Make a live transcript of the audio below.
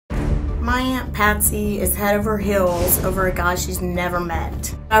My Aunt Patsy is head over heels over a guy she's never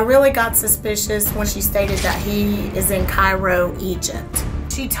met. I really got suspicious when she stated that he is in Cairo, Egypt.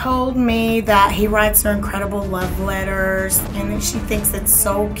 She told me that he writes her incredible love letters and that she thinks it's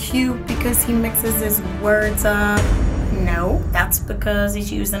so cute because he mixes his words up. No, that's because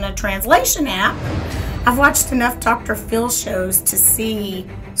he's using a translation app. I've watched enough Dr. Phil shows to see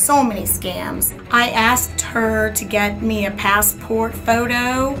so many scams. I asked her to get me a passport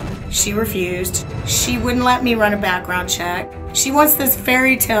photo. She refused. She wouldn't let me run a background check. She wants this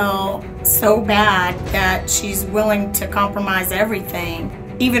fairy tale so bad that she's willing to compromise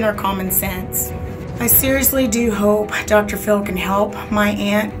everything, even her common sense. I seriously do hope Dr. Phil can help my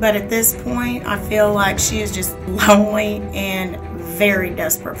aunt, but at this point, I feel like she is just lonely and very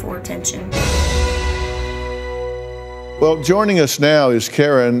desperate for attention. Well, joining us now is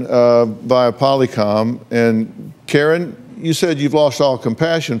Karen via Polycom. And Karen, you said you've lost all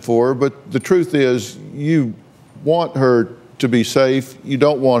compassion for her, but the truth is you want her to be safe. You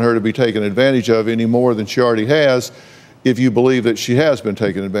don't want her to be taken advantage of any more than she already has, if you believe that she has been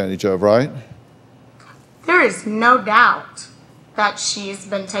taken advantage of, right? There is no doubt that she's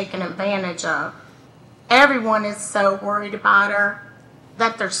been taken advantage of. Everyone is so worried about her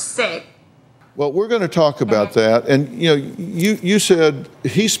that they're sick. Well, we're going to talk about that. And you know, you said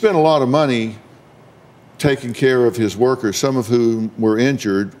he spent a lot of money taking care of his workers, some of whom were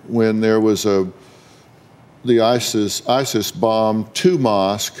injured when there was the ISIS bombed 2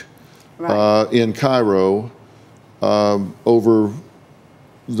 mosques in Cairo over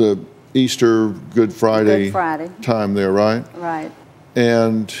the Easter, Good Friday time there, right? Right.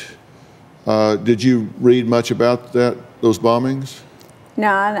 And did you read much about those bombings? No,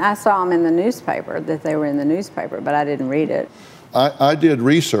 I saw them in the newspaper, that they were in the newspaper, but I didn't read it. I did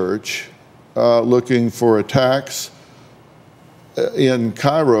research looking for attacks in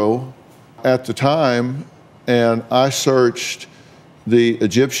Cairo at the time, and I searched the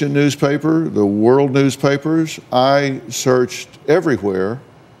Egyptian newspaper, the world newspapers. I searched everywhere,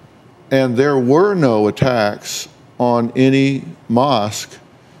 and there were no attacks on any mosque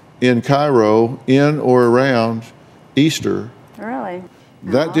in Cairo in or around Easter. Really?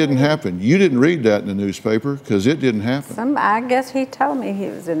 That didn't happen. You didn't read that in the newspaper because it didn't happen. I guess he told me he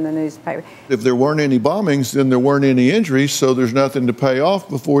was in the newspaper. If there weren't any bombings, then there weren't any injuries, so there's nothing to pay off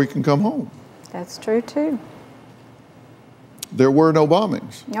before he can come home. That's true, too. There were no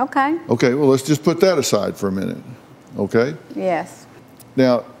bombings. Okay. Okay, well, let's just put that aside for a minute, okay? Yes.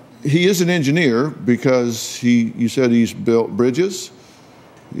 Now, he is an engineer because you said he's built bridges,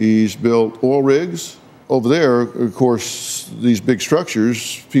 he's built oil rigs. Over there, of course, these big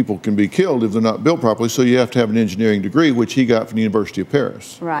structures, people can be killed if they're not built properly, so you have to have an engineering degree, which he got from the University of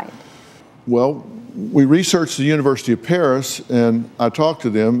Paris. Right. Well, we researched the University of Paris, and I talked to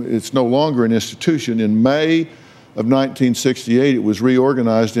them. It's no longer an institution. In May of 1968, it was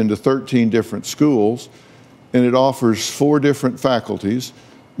reorganized into 13 different schools, and it offers 4 different faculties: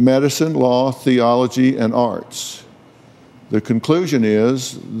 medicine, law, theology, and arts. The conclusion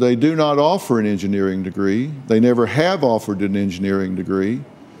is they do not offer an engineering degree. They never have offered an engineering degree.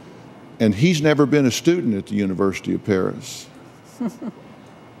 And he's never been a student at the University of Paris.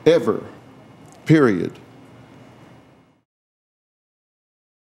 Ever. Period.